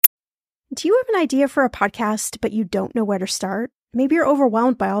Do you have an idea for a podcast, but you don't know where to start? Maybe you're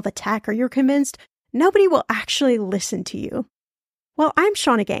overwhelmed by all the tech, or you're convinced nobody will actually listen to you. Well, I'm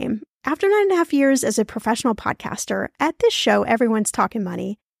Shauna Game. After 9.5 years as a professional podcaster, at this show, everyone's talking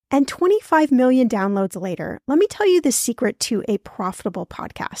money, and 25 million downloads later, let me tell you the secret to a profitable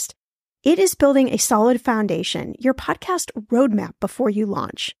podcast. It is building a solid foundation, your podcast roadmap before you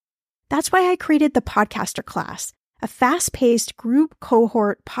launch. That's why I created the Podcaster Class, a fast-paced group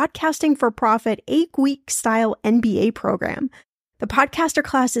cohort podcasting for profit 8-week style MBA program. The Podcaster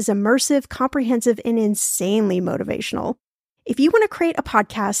Class is immersive, comprehensive, and insanely motivational. If you want to create a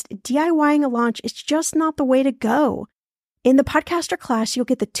podcast, DIYing a launch is just not the way to go. In the Podcaster Class, you'll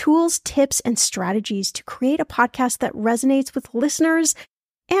get the tools, tips, and strategies to create a podcast that resonates with listeners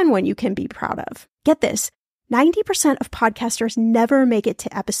and one you can be proud of. Get this, 90% of podcasters never make it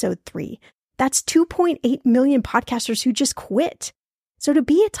to episode 3. That's 2.8 million podcasters who just quit. So to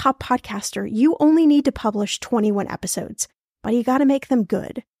be a top podcaster, you only need to publish 21 episodes, but you got to make them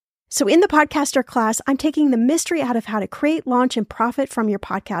good. So in the Podcaster Class, I'm taking the mystery out of how to create, launch, and profit from your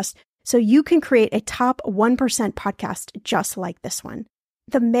podcast so you can create a top 1% podcast just like this one.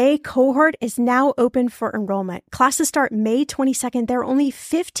 The May cohort is now open for enrollment. Classes start May 22nd. There are only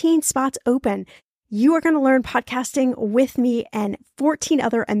 15 spots open. You are going to learn podcasting with me and 14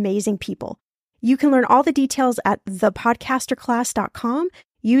 other amazing people. You can learn all the details at thepodcasterclass.com.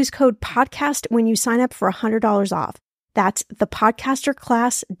 Use code PODCAST when you sign up for $100 off. That's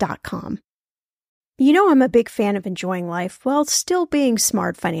thepodcasterclass.com. You know I'm a big fan of enjoying life while still being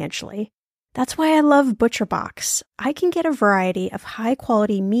smart financially. That's why I love ButcherBox. I can get a variety of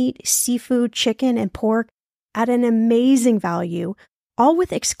high-quality meat, seafood, chicken, and pork at an amazing value, all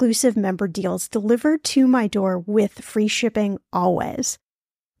with exclusive member deals delivered to my door with free shipping always.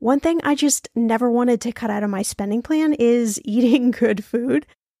 One thing I just never wanted to cut out of my spending plan is eating good food.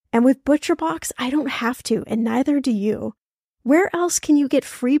 And with ButcherBox, I don't have to, and neither do you. Where else can you get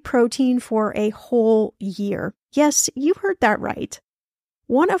free protein for a whole year? Yes, you heard that right.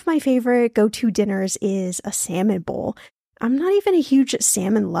 One of my favorite go-to dinners is a salmon bowl. I'm not even a huge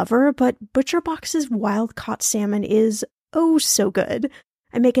salmon lover, but ButcherBox's wild-caught salmon is oh so good.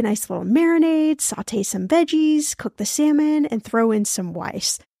 I make a nice little marinade, saute some veggies, cook the salmon, and throw in some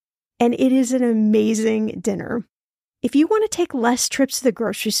rice. And it is an amazing dinner. If you want to take less trips to the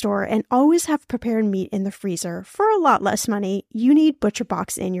grocery store and always have prepared meat in the freezer for a lot less money, you need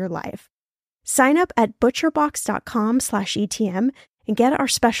ButcherBox in your life. Sign up at butcherbox.com/ETM and get our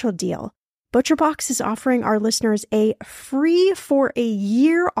special deal. ButcherBox is offering our listeners a free for a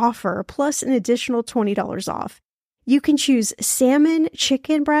year offer plus an additional $20 off. You can choose salmon,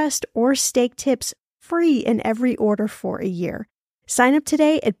 chicken breast, or steak tips free in every order for a year. Sign up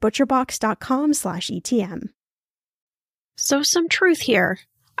today at butcherbox.com/ETM. So some truth here.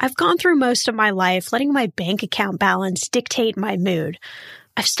 I've gone through most of my life letting my bank account balance dictate my mood.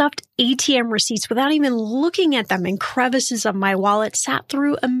 I've stuffed ATM receipts without even looking at them in crevices of my wallet, sat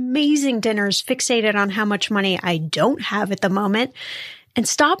through amazing dinners fixated on how much money I don't have at the moment, and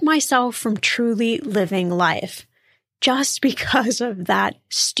stopped myself from truly living life just because of that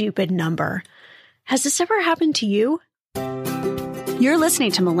stupid number. Has this ever happened to you? You're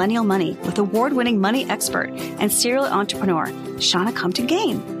listening to Millennial Money with award-winning money expert and serial entrepreneur, Shauna Compton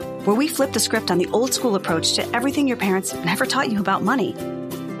Game, where we flip the script on the old-school approach to everything your parents never taught you about money.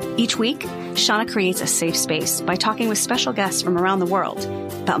 Each week, Shauna creates a safe space by talking with special guests from around the world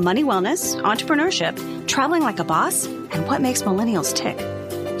about money wellness, entrepreneurship, traveling like a boss, and what makes millennials tick.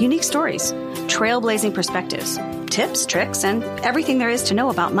 Unique stories, trailblazing perspectives, tips, tricks, and everything there is to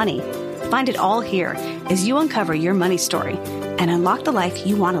know about money. Find it all here as you uncover your money story and unlock the life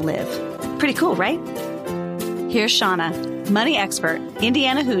you want to live. Pretty cool, right? Here's Shauna, money expert,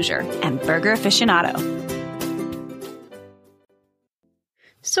 Indiana Hoosier, and burger aficionado.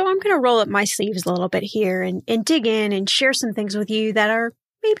 So I'm going to roll up my sleeves a little bit here and dig in and share some things with you that are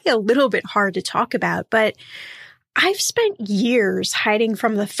maybe a little bit hard to talk about, but I've spent years hiding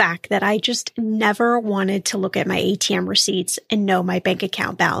from the fact that I just never wanted to look at my ATM receipts and know my bank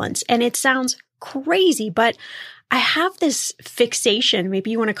account balance. And it sounds crazy, but I have this fixation,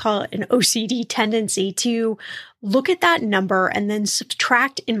 maybe you want to call it an OCD tendency, to look at that number and then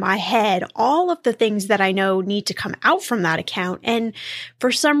subtract in my head all of the things that I know need to come out from that account. And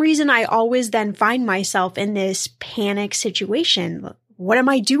for some reason, I always then find myself in this panic situation. What am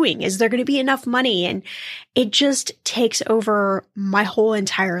I doing? Is there going to be enough money? And it just takes over my whole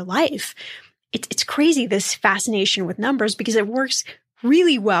entire life. It's crazy, this fascination with numbers, because it works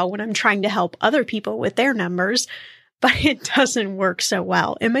really well when I'm trying to help other people with their numbers, but it doesn't work so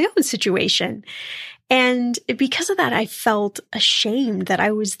well in my own situation. And because of that, I felt ashamed that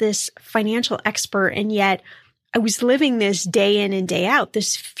I was this financial expert, and yet I was living this day in and day out,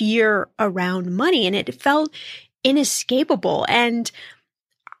 this fear around money, and it felt inescapable. And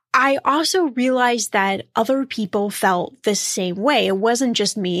I also realized that other people felt the same way. It wasn't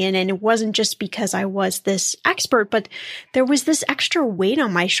just me, and it wasn't just because I was this expert, but there was this extra weight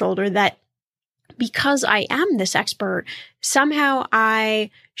on my shoulder that because I am this expert, somehow I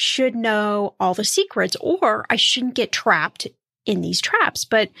should know all the secrets, or I shouldn't get trapped in these traps.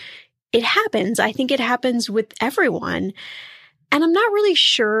 But it happens. I think it happens with everyone. And I'm not really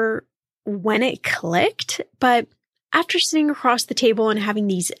sure when it clicked, but after sitting across the table and having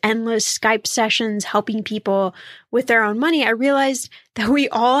these endless Skype sessions helping people with their own money, I realized that we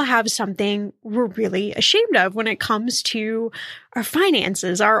all have something we're really ashamed of when it comes to our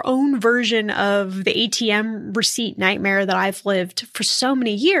finances, our own version of the ATM receipt nightmare that I've lived for so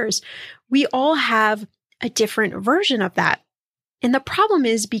many years. We all have a different version of that. And the problem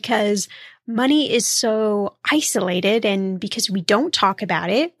is because money is so isolated and because we don't talk about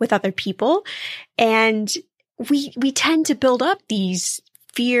it with other people, and we tend to build up these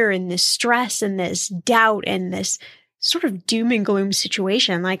fear and this stress and this doubt and this sort of doom and gloom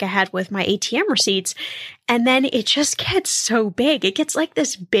situation like I had with my ATM receipts. And then it just gets so big. It gets like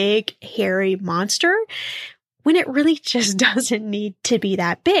this big, hairy monster when it really just doesn't need to be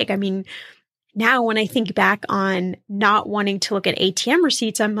that big. I mean, now when I think back on not wanting to look at ATM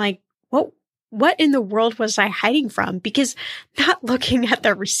receipts, I'm like, what in the world was I hiding from? Because not looking at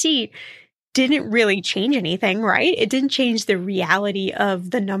the receipt didn't really change anything, right? It didn't change the reality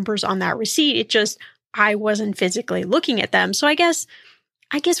of the numbers on that receipt. It just, I wasn't physically looking at them. So I guess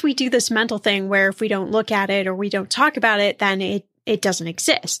we do this mental thing where if we don't look at it or we don't talk about it, then it doesn't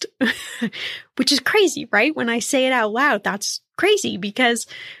exist, which is crazy, right? When I say it out loud, that's crazy because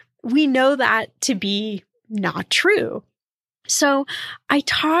we know that to be not true. So I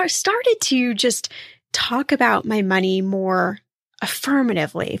started to just talk about my money more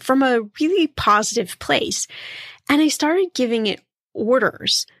affirmatively from a really positive place. And I started giving it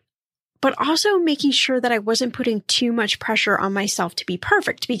orders, but also making sure that I wasn't putting too much pressure on myself to be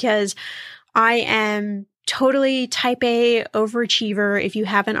perfect because I am totally type A overachiever. If you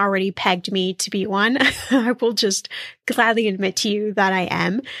haven't already pegged me to be one, I will just gladly admit to you that I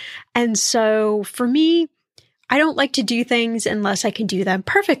am. And so for me, I don't like to do things unless I can do them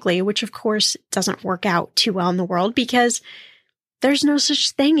perfectly, which of course doesn't work out too well in the world because there's no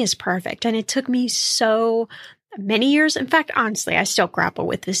such thing as perfect. And it took me so many years. In fact, honestly, I still grapple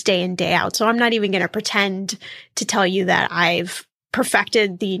with this day in, day out. So I'm not even going to pretend to tell you that I've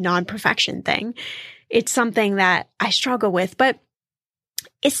perfected the non-perfection thing. It's something that I struggle with, but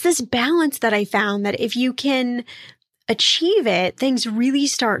it's this balance that I found that if you can achieve it, things really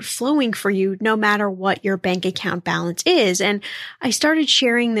start flowing for you no matter what your bank account balance is. And I started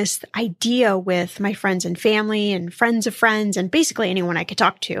sharing this idea with my friends and family and friends of friends and basically anyone I could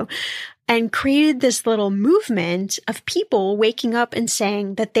talk to, and created this little movement of people waking up and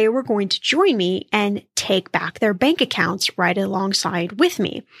saying that they were going to join me and take back their bank accounts right alongside with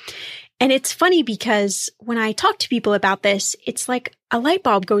me. And it's funny because when I talk to people about this, it's like a light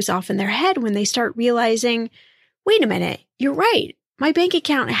bulb goes off in their head when they start realizing, wait a minute, you're right. My bank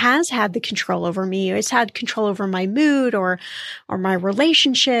account has had the control over me. It's had control over my mood or my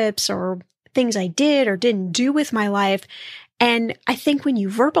relationships or things I did or didn't do with my life. And I think when you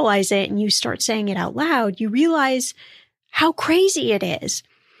verbalize it and you start saying it out loud, you realize how crazy it is.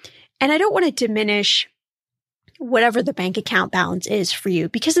 And I don't want to diminish whatever the bank account balance is for you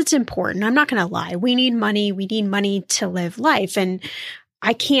because it's important. I'm not going to lie. We need money. We need money to live life. And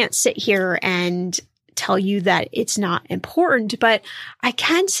I can't sit here and tell you that it's not important, but I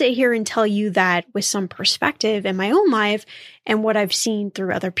can sit here and tell you that with some perspective in my own life and what I've seen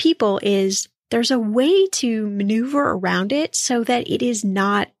through other people is there's a way to maneuver around it so that it is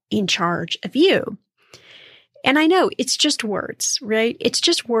not in charge of you. And I know it's just words, right? It's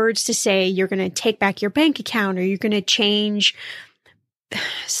just words to say you're going to take back your bank account or you're going to change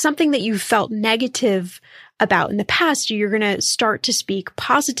something that you felt negative about in the past, you're going to start to speak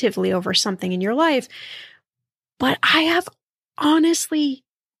positively over something in your life. But I have honestly,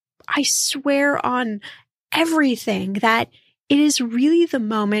 I swear on everything that it is really the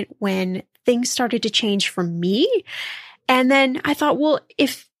moment when things started to change for me. And then I thought, well,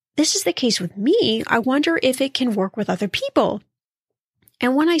 if this is the case with me, I wonder if it can work with other people.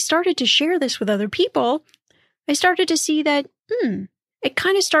 And when I started to share this with other people, I started to see that, it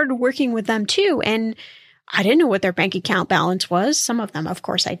kind of started working with them too. And I didn't know what their bank account balance was. Some of them, of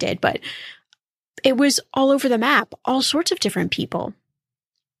course I did, but it was all over the map, all sorts of different people.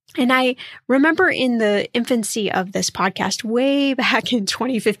 And I remember in the infancy of this podcast way back in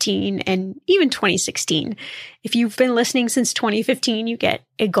 2015 and even 2016, if you've been listening since 2015, you get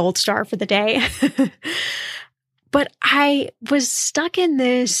a gold star for the day. But I was stuck in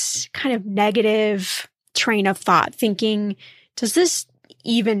this kind of negative train of thought thinking, does this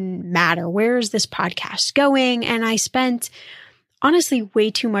even matter? Where is this podcast going? And I spent honestly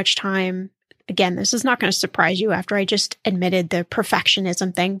way too much time. Again, this is not going to surprise you after I just admitted the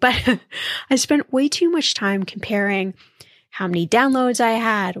perfectionism thing, but I spent way too much time comparing how many downloads I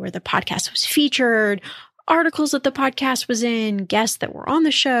had, where the podcast was featured, articles that the podcast was in, guests that were on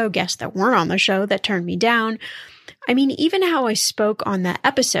the show, guests that weren't on the show that turned me down. I mean, even how I spoke on the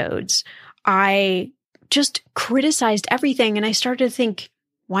episodes, I just criticized everything. And I started to think,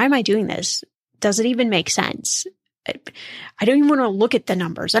 why am I doing this? Does it even make sense? I don't even want to look at the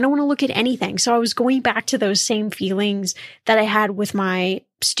numbers. I don't want to look at anything. So I was going back to those same feelings that I had with my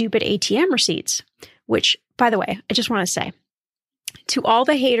stupid ATM receipts, which, by the way, I just want to say to all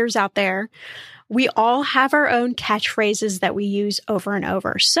the haters out there, we all have our own catchphrases that we use over and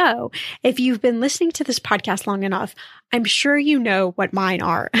over. So if you've been listening to this podcast long enough, I'm sure you know what mine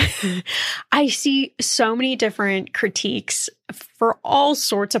are. I see so many different critiques for all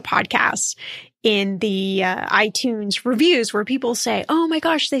sorts of podcasts in the iTunes reviews where people say, oh my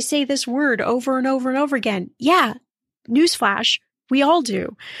gosh, they say this word over and over and over again. Yeah, newsflash, we all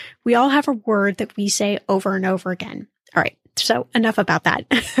do. We all have a word that we say over and over again. All right, so enough about that.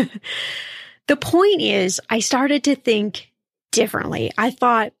 The point is, I started to think differently. I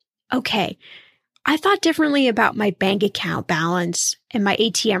thought differently about my bank account balance and my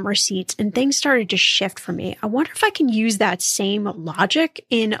ATM receipts, and things started to shift for me. I wonder if I can use that same logic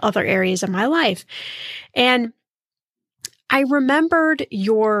in other areas of my life. And I remembered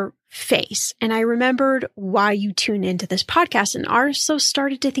your face, and I remembered why you tune into this podcast, and also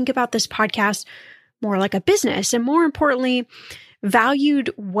started to think about this podcast more like a business, and more importantly,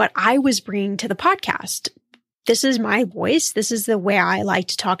 valued what I was bringing to the podcast. This is my voice. This is the way I like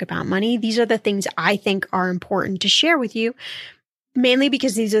to talk about money. These are the things I think are important to share with you, mainly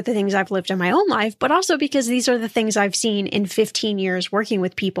because these are the things I've lived in my own life, but also because these are the things I've seen in 15 years working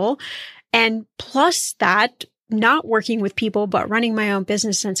with people. And plus that, not working with people, but running my own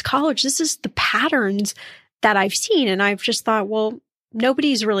business since college, this is the patterns that I've seen. And I've just thought, well,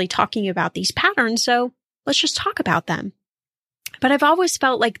 nobody's really talking about these patterns, so let's just talk about them. But I've always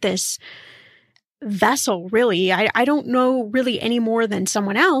felt like this vessel, really. I don't know really any more than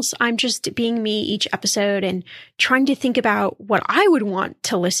someone else. I'm just being me each episode and trying to think about what I would want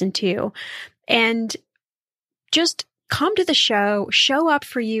to listen to and just come to the show up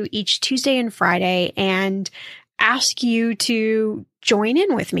for you each Tuesday and Friday and ask you to join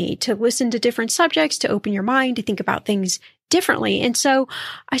in with me, to listen to different subjects, to open your mind, to think about things differently. And so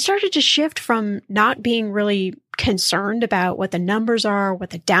I started to shift from not being really concerned about what the numbers are,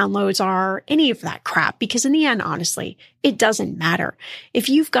 what the downloads are, any of that crap, because in the end, honestly, it doesn't matter. If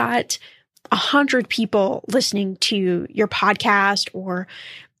you've got 100 people listening to your podcast or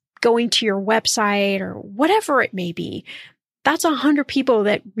going to your website or whatever it may be, that's 100 people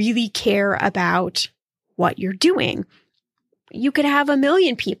that really care about what you're doing. You could have 1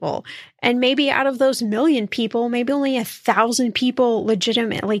 million people, and maybe out of those 1 million people, maybe only 1,000 people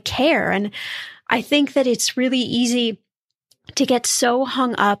legitimately care. And I think that it's really easy to get so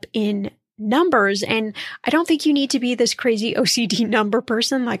hung up in numbers. And I don't think you need to be this crazy OCD number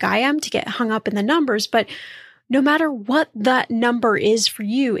person like I am to get hung up in the numbers. But no matter what that number is for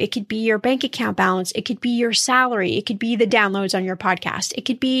you, it could be your bank account balance. It could be your salary. It could be the downloads on your podcast. It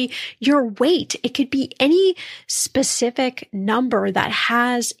could be your weight. It could be any specific number that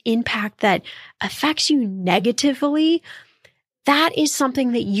has impact that affects you negatively. That is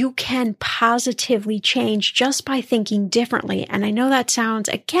something that you can positively change just by thinking differently. And I know that sounds,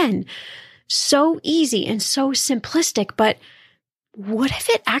 again, so easy and so simplistic, but what if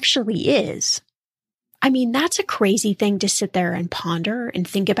it actually is? I mean, that's a crazy thing to sit there and ponder and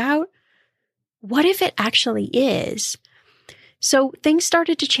think about. What if it actually is? So things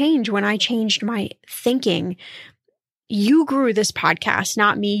started to change when I changed my thinking. You grew this podcast,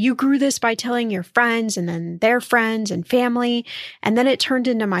 not me. You grew this by telling your friends and then their friends and family. And then it turned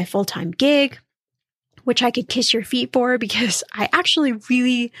into my full-time gig, which I could kiss your feet for because I actually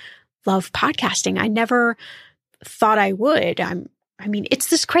really love podcasting. I never thought I would. I mean, it's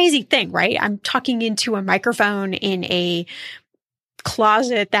this crazy thing, right? I'm talking into a microphone in a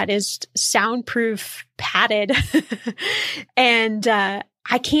closet that is soundproof, padded, and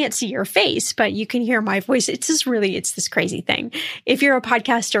I can't see your face, but you can hear my voice. It's this crazy thing. If you're a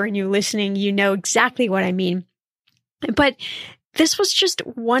podcaster and you're listening, you know exactly what I mean. But this was just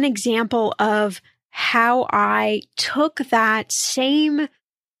one example of how I took that same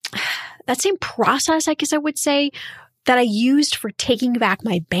process, I guess I would say, that I used for taking back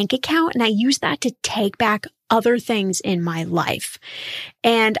my bank account, and I used that to take back other things in my life.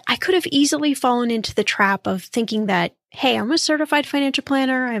 And I could have easily fallen into the trap of thinking that, hey, I'm a certified financial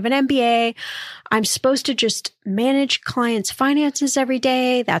planner. I have an MBA. I'm supposed to just manage clients' finances every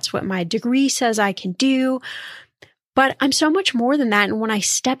day. That's what my degree says I can do. But I'm so much more than that. And when I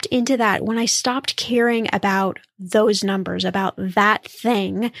stepped into that, when I stopped caring about those numbers, about that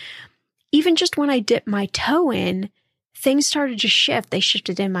thing, even just when I dipped my toe in, things started to shift. They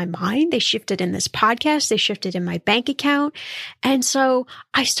shifted in my mind. They shifted in this podcast. They shifted in my bank account. And so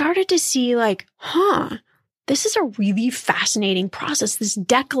I started to see like, this is a really fascinating process. This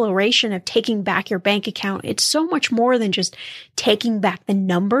declaration of taking back your bank account. It's so much more than just taking back the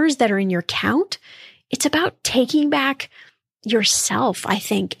numbers that are in your account. It's about taking back yourself, I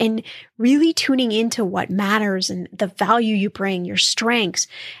think, and really tuning into what matters and the value you bring, your strengths,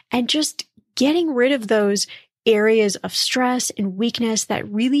 and just getting rid of those areas of stress and weakness that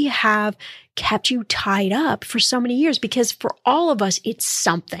really have kept you tied up for so many years. Because for all of us, it's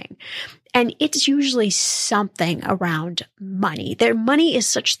something. And it's usually something around money. Money is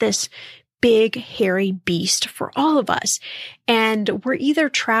such this big, hairy beast for all of us. And we're either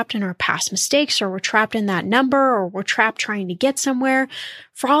trapped in our past mistakes, or we're trapped in that number, or we're trapped trying to get somewhere.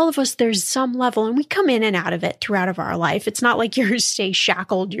 For all of us, there's some level, and we come in and out of it throughout of our life. It's not like you stay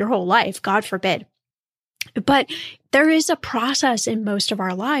shackled your whole life, God forbid. But there is a process in most of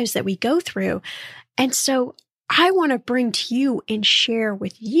our lives that we go through. And so I want to bring to you and share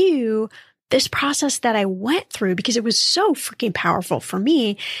with you this process that I went through, because it was so freaking powerful for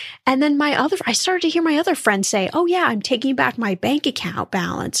me. And then I started to hear my other friends say, oh yeah, I'm taking back my bank account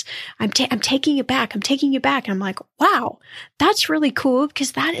balance. I'm taking it back. I'm taking it back. And I'm like, wow, that's really cool,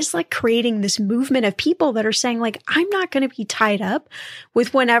 because that is like creating this movement of people that are saying like, I'm not going to be tied up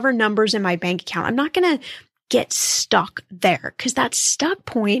with whatever numbers in my bank account. I'm not going to get stuck there, because that stuck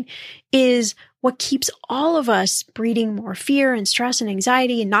point is what keeps all of us breeding more fear and stress and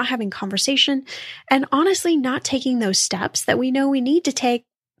anxiety and not having conversation, and honestly not taking those steps that we know we need to take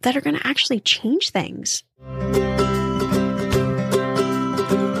that are going to actually change things.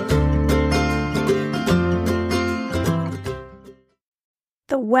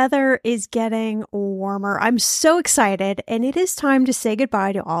 The weather is getting warmer. I'm so excited, and it is time to say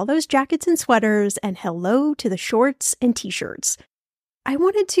goodbye to all those jackets and sweaters and hello to the shorts and t-shirts. I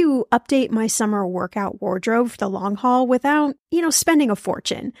wanted to update my summer workout wardrobe for the long haul without, spending a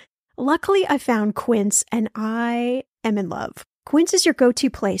fortune. Luckily, I found Quince, and I am in love. Quince is your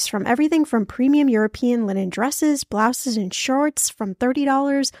go-to place from everything from premium European linen dresses, blouses, and shorts from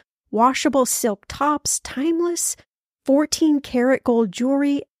 $30, washable silk tops, timeless 14-karat gold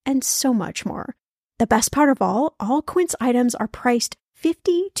jewelry, and so much more. The best part of all Quince items are priced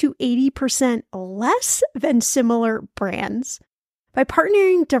 50 to 80% less than similar brands. By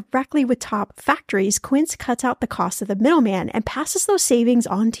partnering directly with top factories, Quince cuts out the cost of the middleman and passes those savings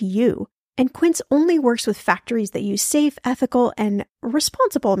on to you. And Quince only works with factories that use safe, ethical, and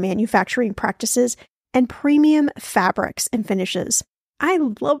responsible manufacturing practices and premium fabrics and finishes. I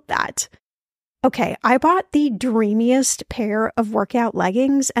love that. Okay, I bought the dreamiest pair of workout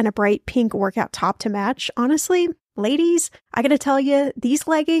leggings and a bright pink workout top to match. Honestly, ladies, I gotta tell you, these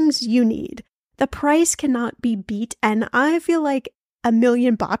leggings you need. The price cannot be beat, and I feel like $1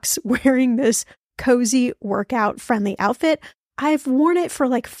 million wearing this cozy workout friendly outfit. I've worn it for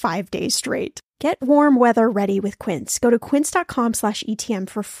like 5 days straight. Get warm weather ready with Quince. Go to quince.com/ETM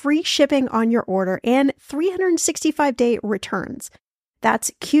for free shipping on your order and 365-day returns.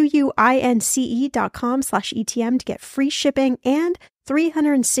 That's QUINCE.com/ETM to get free shipping and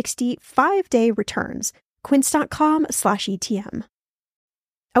 365-day returns. Quince.com/ETM.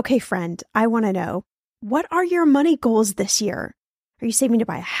 Okay, friend, I want to know, what are your money goals this year? Are you saving to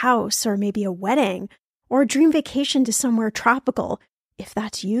buy a house, or maybe a wedding, or a dream vacation to somewhere tropical? If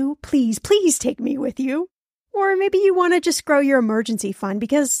that's you, please take me with you. Or maybe you want to just grow your emergency fund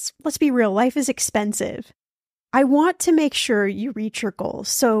because, let's be real, life is expensive. I want to make sure you reach your goals,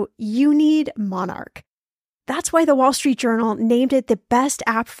 so you need Monarch. That's why the Wall Street Journal named it the best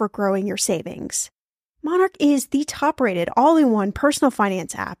app for growing your savings. Monarch is the top-rated all-in-one personal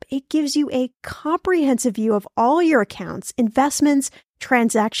finance app. It gives you a comprehensive view of all your accounts, investments,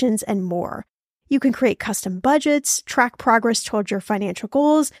 transactions, and more. You can create custom budgets, track progress towards your financial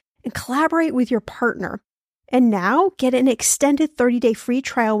goals, and collaborate with your partner. And now, get an extended 30-day free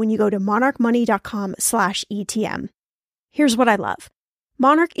trial when you go to monarchmoney.com/ETM. Here's what I love.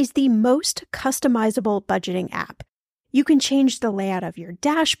 Monarch is the most customizable budgeting app. You can change the layout of your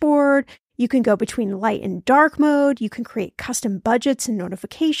dashboard. You can go between light and dark mode. You can create custom budgets and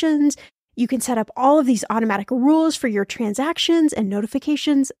notifications. You can set up all of these automatic rules for your transactions and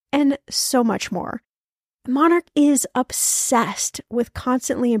notifications, and so much more. Monarch is obsessed with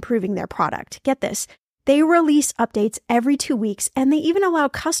constantly improving their product. Get this. They release updates every 2 weeks, and they even allow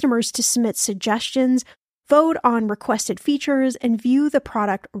customers to submit suggestions, vote on requested features, and view the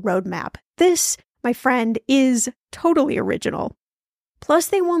product roadmap. This, my friend, is totally original. Plus,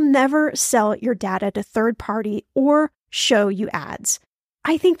 they will never sell your data to third party or show you ads.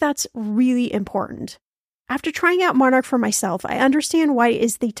 I think that's really important. After trying out Monarch for myself, I understand why it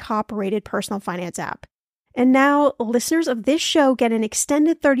is the top-rated personal finance app. And now, listeners of this show get an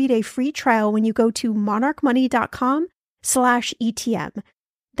extended 30-day free trial when you go to monarchmoney.com/ETM.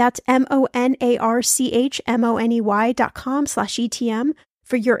 That's monarchmoney.com/ETM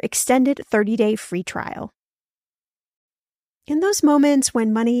for your extended 30-day free trial. In those moments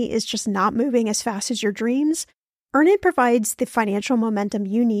when money is just not moving as fast as your dreams, Earnin provides the financial momentum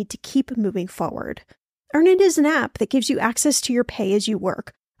you need to keep moving forward. Earnin is an app that gives you access to your pay as you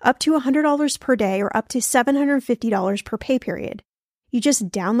work, up to $100 per day or up to $750 per pay period. You just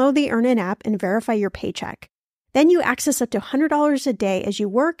download the Earnin app and verify your paycheck. Then you access up to $100 a day as you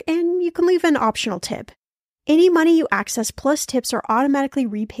work, and you can leave an optional tip. Any money you access plus tips are automatically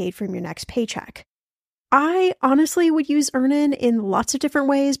repaid from your next paycheck. I honestly would use Earnin in lots of different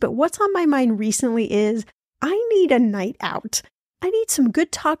ways, but what's on my mind recently is I need a night out. I need some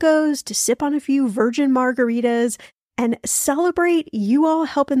good tacos to sip on a few virgin margaritas and celebrate you all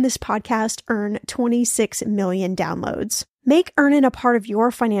helping this podcast earn 26 million downloads. Make Earnin a part of your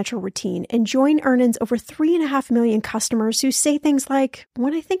financial routine and join Earnin's over 3.5 million customers who say things like,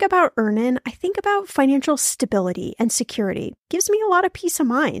 when I think about Earnin, I think about financial stability and security. Gives me a lot of peace of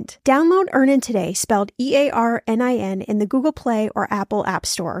mind. Download Earnin today, spelled EARNIN, in the Google Play or Apple App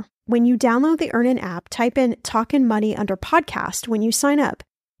Store. When you download the Earnin app, type in Talkin' Money under podcast when you sign up.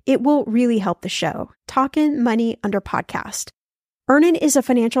 It will really help the show. Talkin' Money under podcast. Earnin is a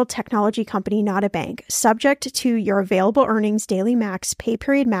financial technology company, not a bank, subject to your available earnings, daily max, pay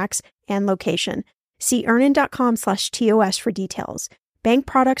period max, and location. See earnin.com/TOS for details. Bank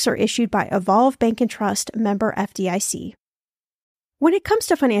products are issued by Evolve Bank and Trust, member FDIC. When it comes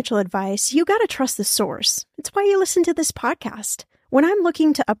to financial advice, you gotta trust the source. It's why you listen to this podcast. When I'm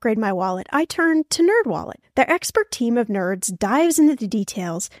looking to upgrade my wallet, I turn to NerdWallet. Their expert team of nerds dives into the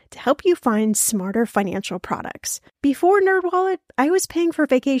details to help you find smarter financial products. Before NerdWallet, I was paying for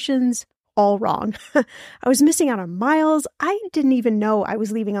vacations all wrong. I was missing out on miles I didn't even know I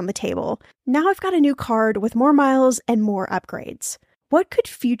was leaving on the table. Now I've got a new card with more miles and more upgrades. What could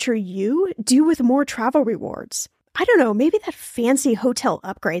future you do with more travel rewards? I don't know, maybe that fancy hotel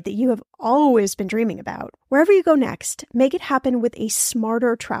upgrade that you have always been dreaming about. Wherever you go next, make it happen with a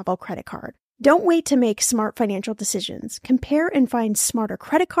smarter travel credit card. Don't wait to make smart financial decisions. Compare and find smarter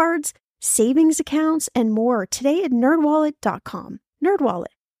credit cards, savings accounts, and more today at nerdwallet.com. NerdWallet.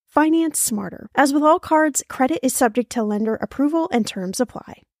 Finance smarter. As with all cards, credit is subject to lender approval and terms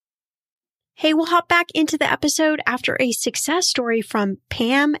apply. Hey, we'll hop back into the episode after a success story from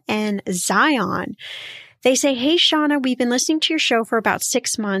Pam and Zion. They say, hey, Shauna, we've been listening to your show for about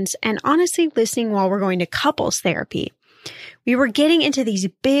 6 months and honestly listening while we're going to couples therapy. We were getting into these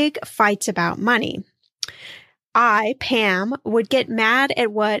big fights about money. I, Pam, would get mad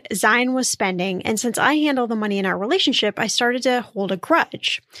at what Zion was spending, and since I handle the money in our relationship, I started to hold a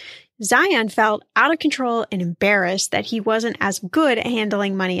grudge. Zion felt out of control and embarrassed that he wasn't as good at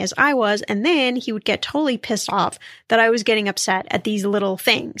handling money as I was, and then he would get totally pissed off that I was getting upset at these little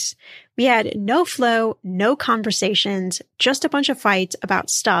things. We had no flow, no conversations, just a bunch of fights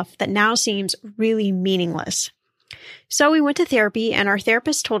about stuff that now seems really meaningless. So we went to therapy, and our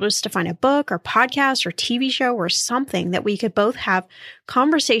therapist told us to find a book or podcast or TV show or something that we could both have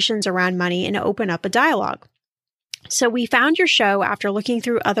conversations around money and open up a dialogue. So we found your show after looking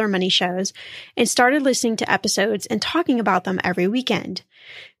through other money shows and started listening to episodes and talking about them every weekend.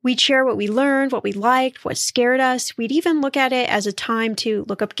 We'd share what we learned, what we liked, what scared us. We'd even look at it as a time to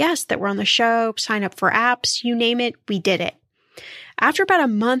look up guests that were on the show, sign up for apps, you name it, we did it. After about a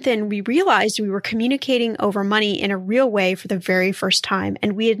month in, we realized we were communicating over money in a real way for the very first time,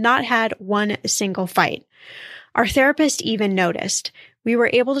 and we had not had one single fight. Our therapist even noticed. We were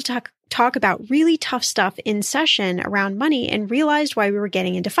able to talk about really tough stuff in session around money and realized why we were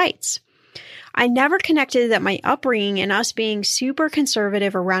getting into fights. I never connected that my upbringing and us being super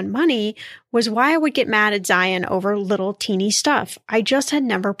conservative around money was why I would get mad at Zion over little teeny stuff. I just had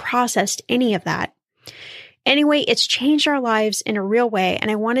never processed any of that. Anyway, it's changed our lives in a real way,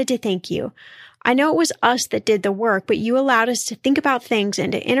 and I wanted to thank you. I know it was us that did the work, but you allowed us to think about things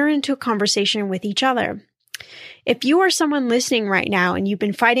and to enter into a conversation with each other. If you are someone listening right now and you've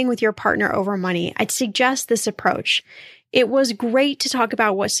been fighting with your partner over money, I'd suggest this approach. It was great to talk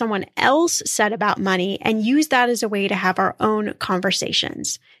about what someone else said about money and use that as a way to have our own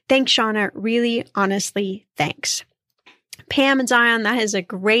conversations. Thanks, Shauna. Really, honestly, thanks. Pam and Zion, that is a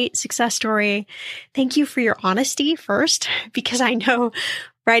great success story. Thank you for your honesty first, because I know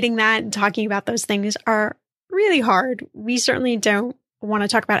writing that and talking about those things are really hard. We certainly don't want to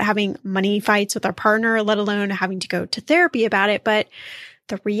talk about having money fights with our partner, let alone having to go to therapy about it. But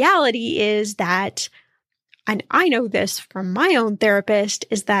the reality is that, and I know this from my own therapist,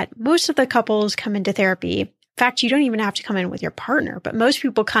 is that most of the couples come into therapy. In fact, you don't even have to come in with your partner, but most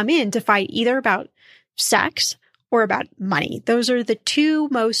people come in to fight either about sex or about money. Those are the two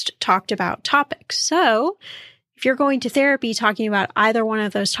most talked about topics. So if you're going to therapy talking about either one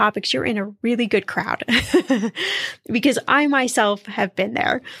of those topics, you're in a really good crowd because I myself have been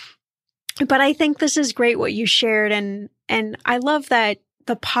there. But I think this is great what you shared. And I love that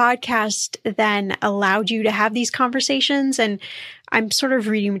the podcast then allowed you to have these conversations. And I'm sort of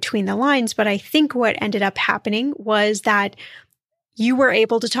reading between the lines, but I think what ended up happening was that you were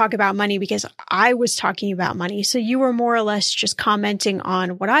able to talk about money because I was talking about money. So you were more or less just commenting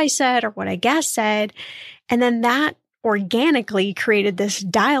on what I said or what I guest said. And then that organically created this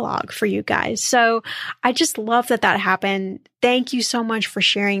dialogue for you guys. So I just love that that happened. Thank you so much for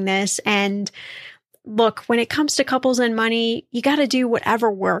sharing this. And look, when it comes to couples and money, you got to do whatever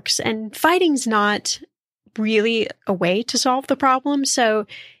works. And fighting's not really a way to solve the problem. So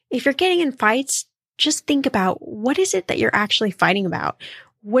if you're getting in fights, just think about what is it that you're actually fighting about?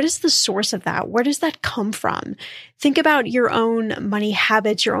 What is the source of that? Where does that come from? Think about your own money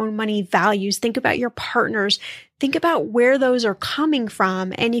habits, your own money values. Think about your partners. Think about where those are coming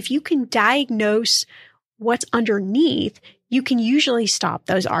from. And if you can diagnose what's underneath, you can usually stop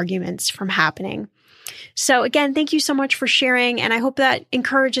those arguments from happening. So again, thank you so much for sharing. And I hope that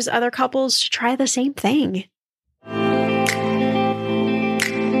encourages other couples to try the same thing.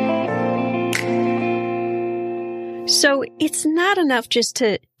 So it's not enough just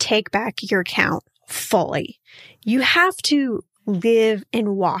to take back your account fully. You have to live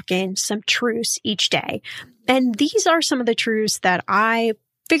and walk in some truths each day. And these are some of the truths that I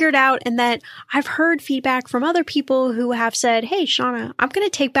figured out and that I've heard feedback from other people who have said, hey, Shauna, I'm going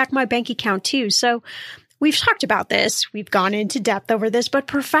to take back my bank account too. So we've talked about this. We've gone into depth over this, but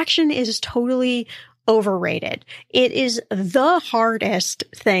perfection is totally overrated. It is the hardest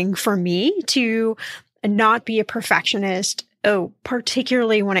thing for me to not be a perfectionist,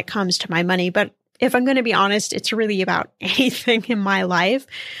 particularly when it comes to my money. But if I'm going to be honest, it's really about anything in my life.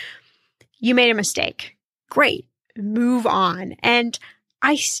 You made a mistake. Great. Move on. And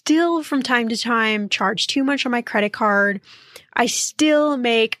I still, from time to time, charge too much on my credit card. I still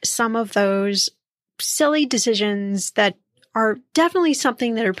make some of those silly decisions that are definitely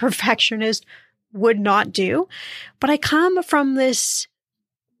something that a perfectionist would not do. But I come from this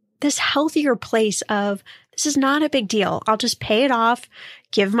healthier place of, this is not a big deal. I'll just pay it off,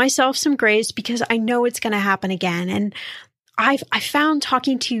 give myself some grace because I know it's going to happen again. And I found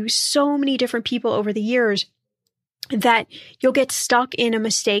talking to so many different people over the years that you'll get stuck in a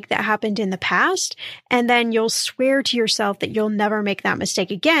mistake that happened in the past, and then you'll swear to yourself that you'll never make that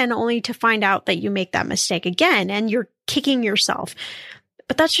mistake again, only to find out that you make that mistake again, and you're kicking yourself.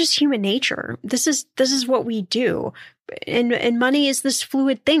 But that's just human nature. This is what we do. And money is this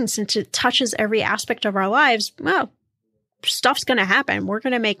fluid thing. Since it touches every aspect of our lives, well, stuff's going to happen. We're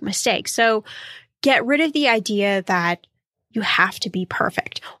going to make mistakes. So get rid of the idea that you have to be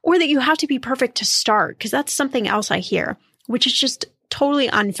perfect or that you have to be perfect to start, because that's something else I hear, which is just totally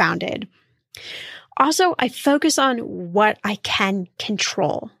unfounded. Also, I focus on what I can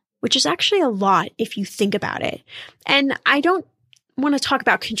control, which is actually a lot if you think about it. And I don't want to talk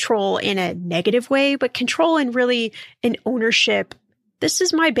about control in a negative way, but control in really an ownership. This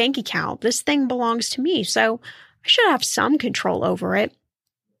is my bank account. This thing belongs to me. So I should have some control over it.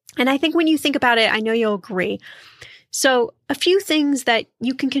 And I think when you think about it, I know you'll agree. So a few things that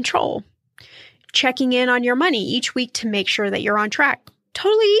you can control. Checking in on your money each week to make sure that you're on track.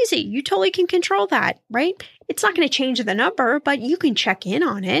 Totally easy. You totally can control that, right? It's not going to change the number, but you can check in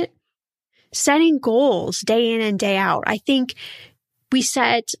on it. Setting goals day in and day out. I think we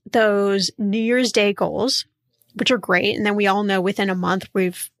set those New Year's Day goals, which are great. And then we all know within a month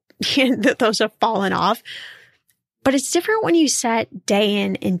that those have fallen off. But it's different when you set day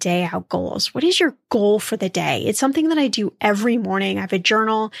in and day out goals. What is your goal for the day? It's something that I do every morning. I have a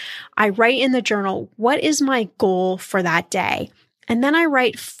journal. I write in the journal, what is my goal for that day? And then I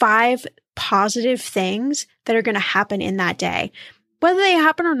write 5 positive things that are going to happen in that day. Whether they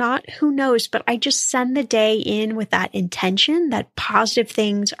happen or not, who knows? But I just send the day in with that intention that positive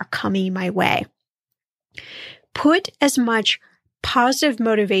things are coming my way. Put as much positive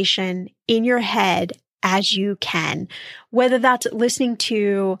motivation in your head as you can, whether that's listening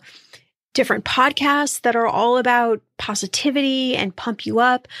to different podcasts that are all about positivity and pump you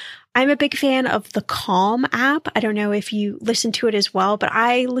up. I'm a big fan of the Calm app. I don't know if you listen to it as well, but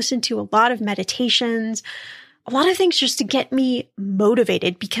I listen to a lot of meditations, a lot of things just to get me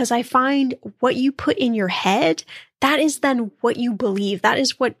motivated, because I find what you put in your head, that is then what you believe. That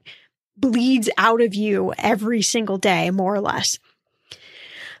is what bleeds out of you every single day, more or less.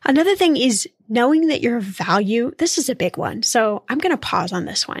 Another thing is knowing that your value, this is a big one. So I'm going to pause on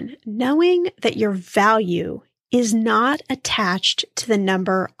this one. Knowing that your value is not attached to the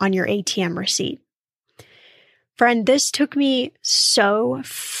number on your ATM receipt. Friend, this took me so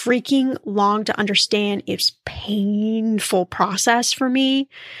freaking long to understand. It's a painful process for me,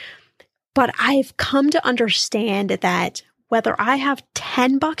 but I've come to understand that whether I have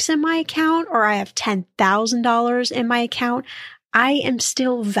 $10 in my account or I have $10,000 in my account, I am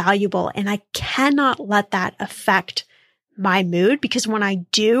still valuable, and I cannot let that affect my mood, because when I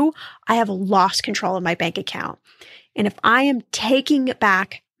do, I have lost control of my bank account. And if I am taking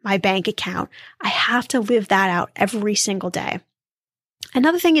back my bank account, I have to live that out every single day.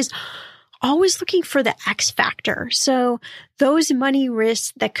 Another thing is always looking for the X factor. So those money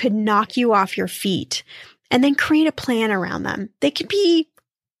risks that could knock you off your feet, and then create a plan around them. They could be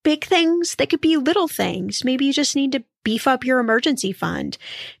big things. They could be little things. Maybe you just need to beef up your emergency fund.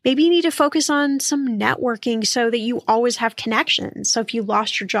 Maybe you need to focus on some networking so that you always have connections. So if you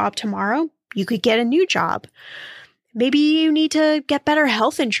lost your job tomorrow, you could get a new job. Maybe you need to get better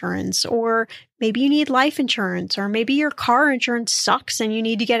health insurance, or maybe you need life insurance, or maybe your car insurance sucks and you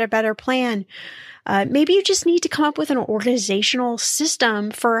need to get a better plan. Maybe you just need to come up with an organizational system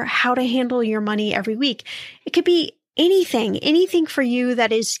for how to handle your money every week. It could be anything for you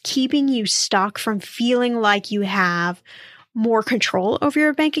that is keeping you stuck from feeling like you have more control over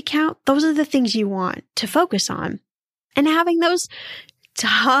your bank account. Those are the things you want to focus on. And having those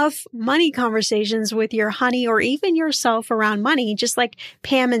tough money conversations with your honey or even yourself around money, just like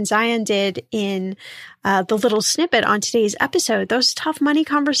Pam and Zion did in the little snippet on today's episode. Those tough money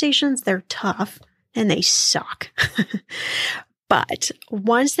conversations, they're tough and they suck. But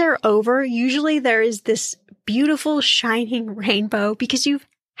once they're over, usually there is this beautiful shining rainbow because you've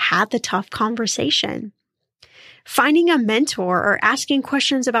had the tough conversation. Finding a mentor or asking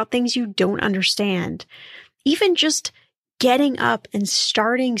questions about things you don't understand. Even just getting up and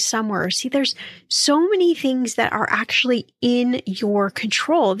starting somewhere. See, there's so many things that are actually in your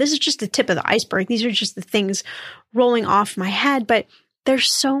control. This is just the tip of the iceberg. These are just the things rolling off my head, but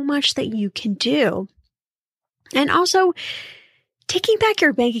there's so much that you can do. And also, taking back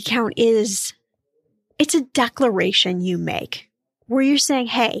your bank account it's a declaration you make where you're saying,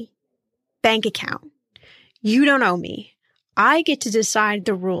 hey, bank account, you don't owe me. I get to decide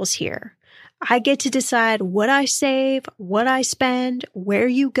the rules here. I get to decide what I save, what I spend, where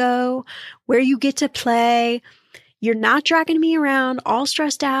you go, where you get to play. You're not dragging me around all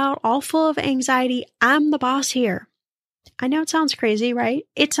stressed out, all full of anxiety. I'm the boss here. I know it sounds crazy, right?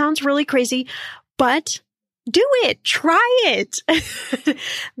 It sounds really crazy, but do it. Try it.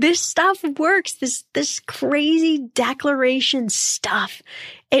 This stuff works. This crazy declaration stuff.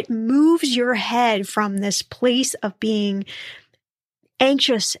 It moves your head from this place of being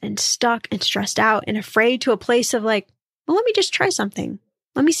anxious and stuck and stressed out and afraid to a place of like, well, let me just try something.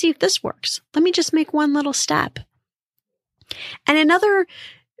 Let me see if this works. Let me just make one little step. And another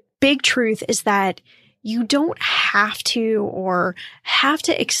big truth is that you don't have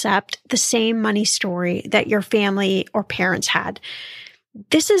to accept the same money story that your family or parents had.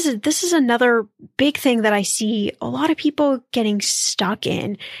 This is another big thing that I see a lot of people getting stuck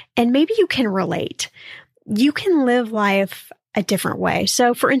in, and maybe you can relate. You can live life a different way.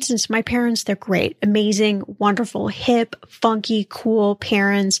 So for instance, my parents, they're great, amazing, wonderful, hip, funky, cool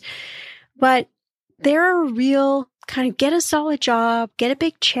parents, but they're a real kind of get a solid job, get a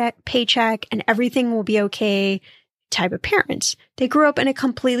big paycheck, and everything will be okay type of parents. They grew up in a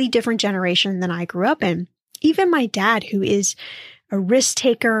completely different generation than I grew up in. Even my dad, who is a risk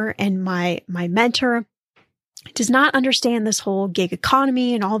taker and my mentor, does not understand this whole gig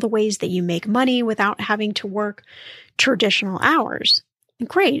economy and all the ways that you make money without having to work traditional hours. And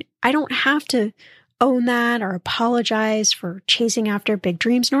great. I don't have to own that or apologize for chasing after big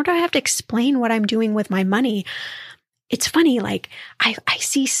dreams, nor do I have to explain what I'm doing with my money. It's funny, like I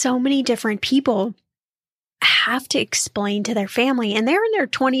see so many different people have to explain to their family, and they're in their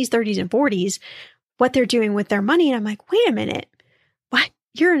 20s, 30s, and 40s, what they're doing with their money. And I'm like, wait a minute, what?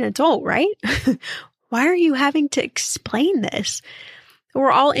 You're an adult, right? Why are you having to explain this?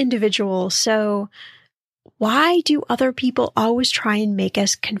 We're all individuals, so why do other people always try and make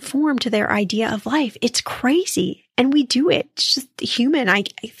us conform to their idea of life? It's crazy. And we do it. It's just human. I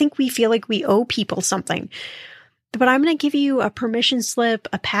think we feel like we owe people something. But I'm going to give you a permission slip,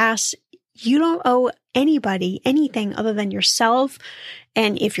 a pass. You don't owe anybody anything other than yourself.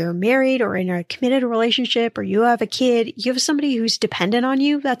 And if you're married or in a committed relationship or you have a kid, you have somebody who's dependent on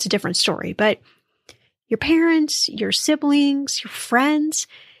you, that's a different story. But your parents, your siblings, your friends,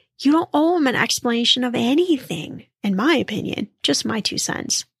 you don't owe them an explanation of anything, in my opinion, just my 2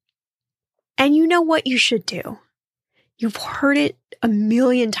 cents. And you know what you should do. You've heard it a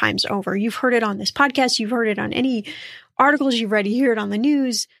million times over. You've heard it on this podcast. You've heard it on any articles you've read. You hear it on the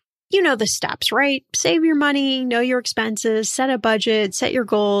news. You know the steps, right? Save your money, know your expenses, set a budget, set your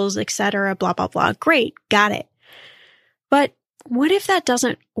goals, etc., blah, blah, blah. Great. Got it. But what if that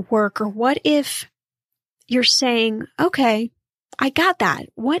doesn't work? Or what if you're saying, okay, I got that.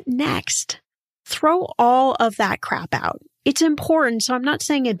 What next? Throw all of that crap out. It's important. So I'm not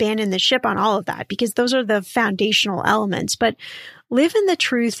saying abandon the ship on all of that because those are the foundational elements, but live in the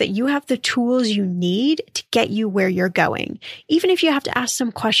truth that you have the tools you need to get you where you're going. Even if you have to ask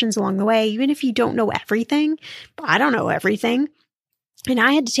some questions along the way, even if you don't know everything, I don't know everything. And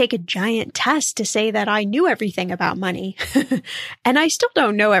I had to take a giant test to say that I knew everything about money. And I still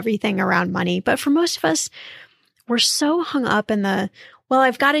don't know everything around money. But for most of us, we're so hung up in well,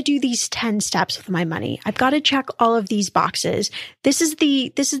 I've got to do these 10 steps with my money. I've got to check all of these boxes. This is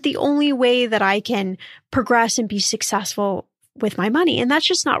the only way that I can progress and be successful with my money. And that's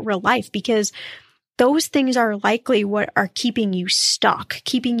just not real life because those things are likely what are keeping you stuck,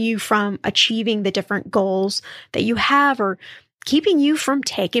 keeping you from achieving the different goals that you have or keeping you from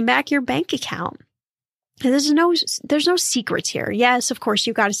taking back your bank account. And there's no secrets here. Yes, of course,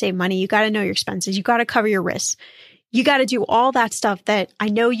 you got to save money. You got to know your expenses. You got to cover your risks. You got to do all that stuff that I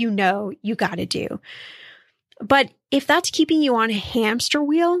know you got to do. But if that's keeping you on a hamster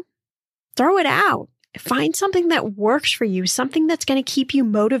wheel, throw it out. Find something that works for you, something that's going to keep you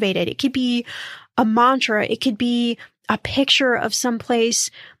motivated. It could be a mantra. It could be a picture of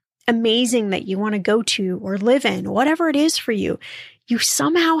someplace amazing that you want to go to or live in, whatever it is for you. You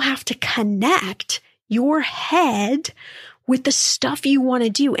somehow have to connect your head with the stuff you want to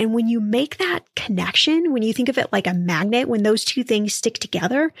do. And when you make that connection, when you think of it like a magnet, when those two things stick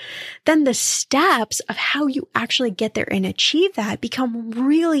together, then the steps of how you actually get there and achieve that become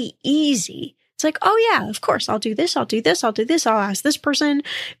really easy. It's like, oh yeah, of course, I'll do this, I'll do this, I'll do this, I'll ask this person,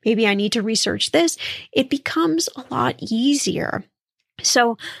 maybe I need to research this. It becomes a lot easier.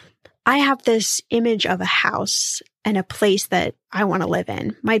 So I have this image of a house and a place that I want to live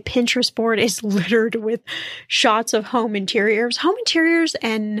in. My Pinterest board is littered with shots of home interiors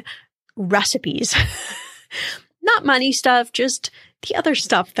and recipes. Not money stuff, just the other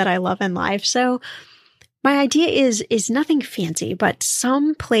stuff that I love in life. So my idea is nothing fancy, but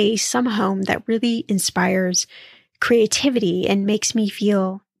some place, some home that really inspires creativity and makes me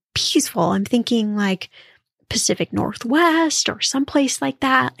feel peaceful. I'm thinking like Pacific Northwest or someplace like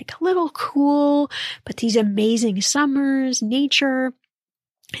that, like a little cool, but these amazing summers, nature.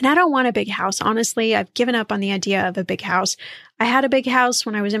 And I don't want a big house. Honestly, I've given up on the idea of a big house. I had a big house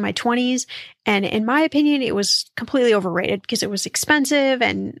when I was in my 20s, and in my opinion, it was completely overrated because it was expensive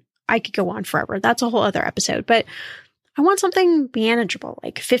and I could go on forever. That's a whole other episode, but I want something manageable,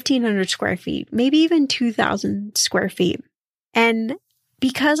 like 1,500 square feet, maybe even 2,000 square feet. And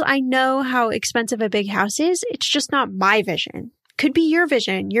because I know how expensive a big house is, it's just not my vision. Could be your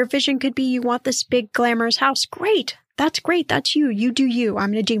vision. Your vision could be you want this big glamorous house. Great. That's great. That's you. You do you.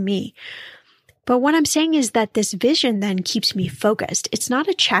 I'm going to do me. But what I'm saying is that this vision then keeps me focused. It's not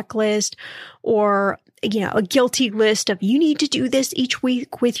a checklist or, a guilty list of you need to do this each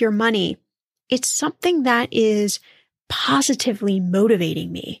week with your money. It's something that is positively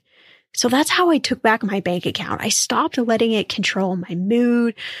motivating me. So that's how I took back my bank account. I stopped letting it control my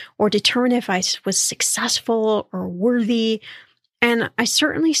mood or determine if I was successful or worthy. And I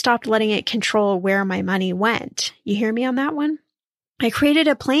certainly stopped letting it control where my money went. You hear me on that one? I created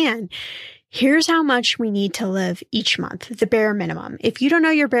a plan. Here's how much we need to live each month, the bare minimum. If you don't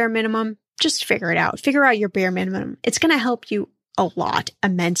know your bare minimum, just figure it out. Figure out your bare minimum. It's going to help you a lot,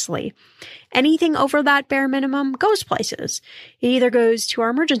 immensely. Anything over that bare minimum goes places. It either goes to our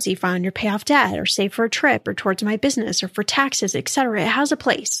emergency fund or pay off debt or save for a trip or towards my business or for taxes, etc. It has a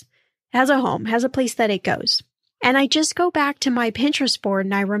place. It has a home, has a place that it goes. And I just go back to my Pinterest board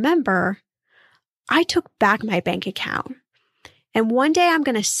and I remember I took back my bank account. And one day I'm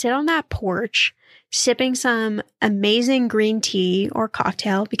going to sit on that porch sipping some amazing green tea or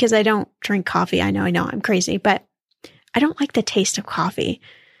cocktail, because I don't drink coffee. I know, I'm crazy, but I don't like the taste of coffee.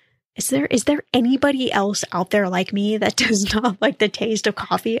 Is there anybody else out there like me that does not like the taste of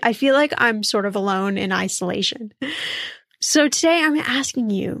coffee? I feel like I'm sort of alone in isolation. So today I'm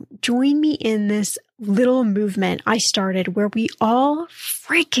asking you, join me in this little movement I started where we all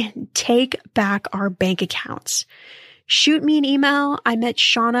freaking take back our bank accounts. Shoot me an email. I'm at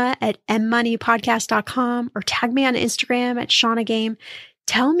Shauna at mmoneypodcast.com, or tag me on Instagram at ShaunaGame.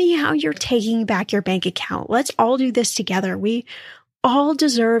 Tell me how you're taking back your bank account. Let's all do this together. We all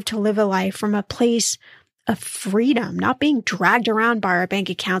deserve to live a life from a place of freedom, not being dragged around by our bank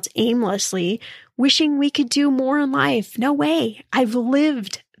accounts aimlessly, wishing we could do more in life. No way. I've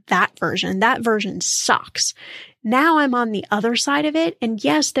lived that version. That version sucks. Now I'm on the other side of it. And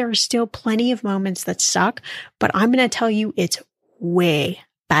yes, there are still plenty of moments that suck, but I'm going to tell you it's way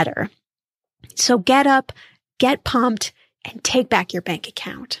better. So get up, get pumped, and take back your bank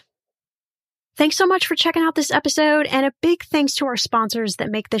account. Thanks so much for checking out this episode, and a big thanks to our sponsors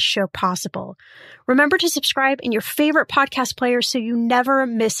that make this show possible. Remember to subscribe in your favorite podcast player so you never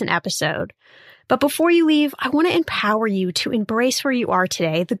miss an episode. But before you leave, I want to empower you to embrace where you are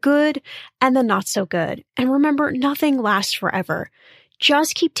today, the good and the not so good. And remember, nothing lasts forever.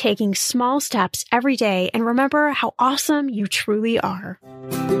 Just keep taking small steps every day and remember how awesome you truly are.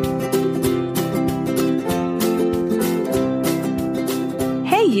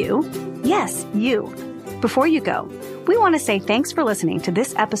 Hey, you. Yes, you. Before you go, we want to say thanks for listening to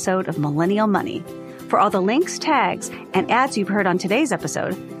this episode of Millennial Money. For all the links, tags, and ads you've heard on today's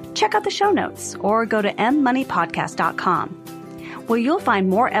episode, check out the show notes or go to mmoneypodcast.com, where you'll find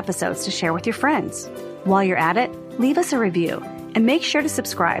more episodes to share with your friends. While you're at it, leave us a review and make sure to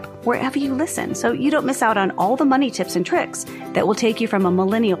subscribe wherever you listen so you don't miss out on all the money tips and tricks that will take you from a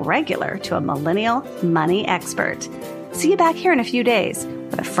millennial regular to a millennial money expert. See you back here in a few days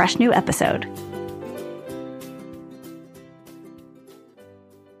with a fresh new episode.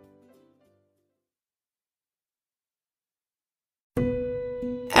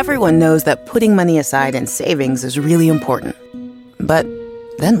 Everyone knows that putting money aside in savings is really important. But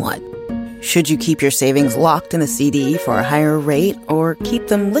then what? Should you keep your savings locked in a CD for a higher rate or keep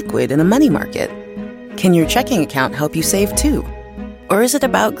them liquid in a money market? Can your checking account help you save too? Or is it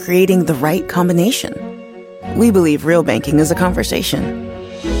about creating the right combination? We believe real banking is a conversation.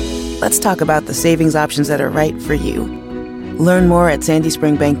 Let's talk about the savings options that are right for you. Learn more at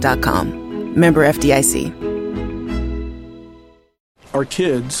sandyspringbank.com. Member FDIC. Our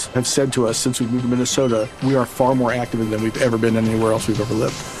kids have said to us since we moved to Minnesota, we are far more active than we've ever been anywhere else we've ever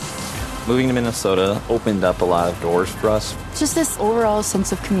lived. Moving to Minnesota opened up a lot of doors for us. Just this overall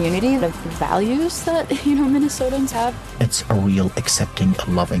sense of community, of values that, Minnesotans have. It's a real accepting,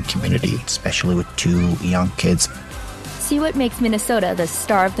 loving community, especially with 2 young kids. See what makes Minnesota the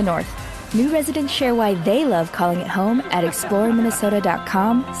star of the North. New residents share why they love calling it home at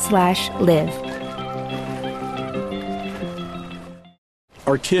exploreminnesota.com/live.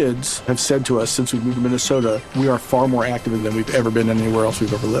 Our kids have said to us since we moved to Minnesota, we are far more active than we've ever been anywhere else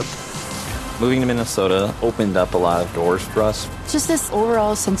we've ever lived. Moving to Minnesota opened up a lot of doors for us. Just this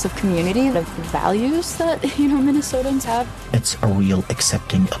overall sense of community, of values that, Minnesotans have. It's a real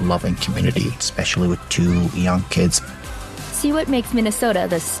accepting, loving community, especially with 2 young kids. See what makes Minnesota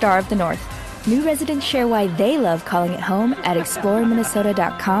the star of the North. New residents share why they love calling it home at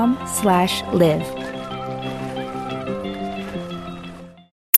exploreminnesota.com/live.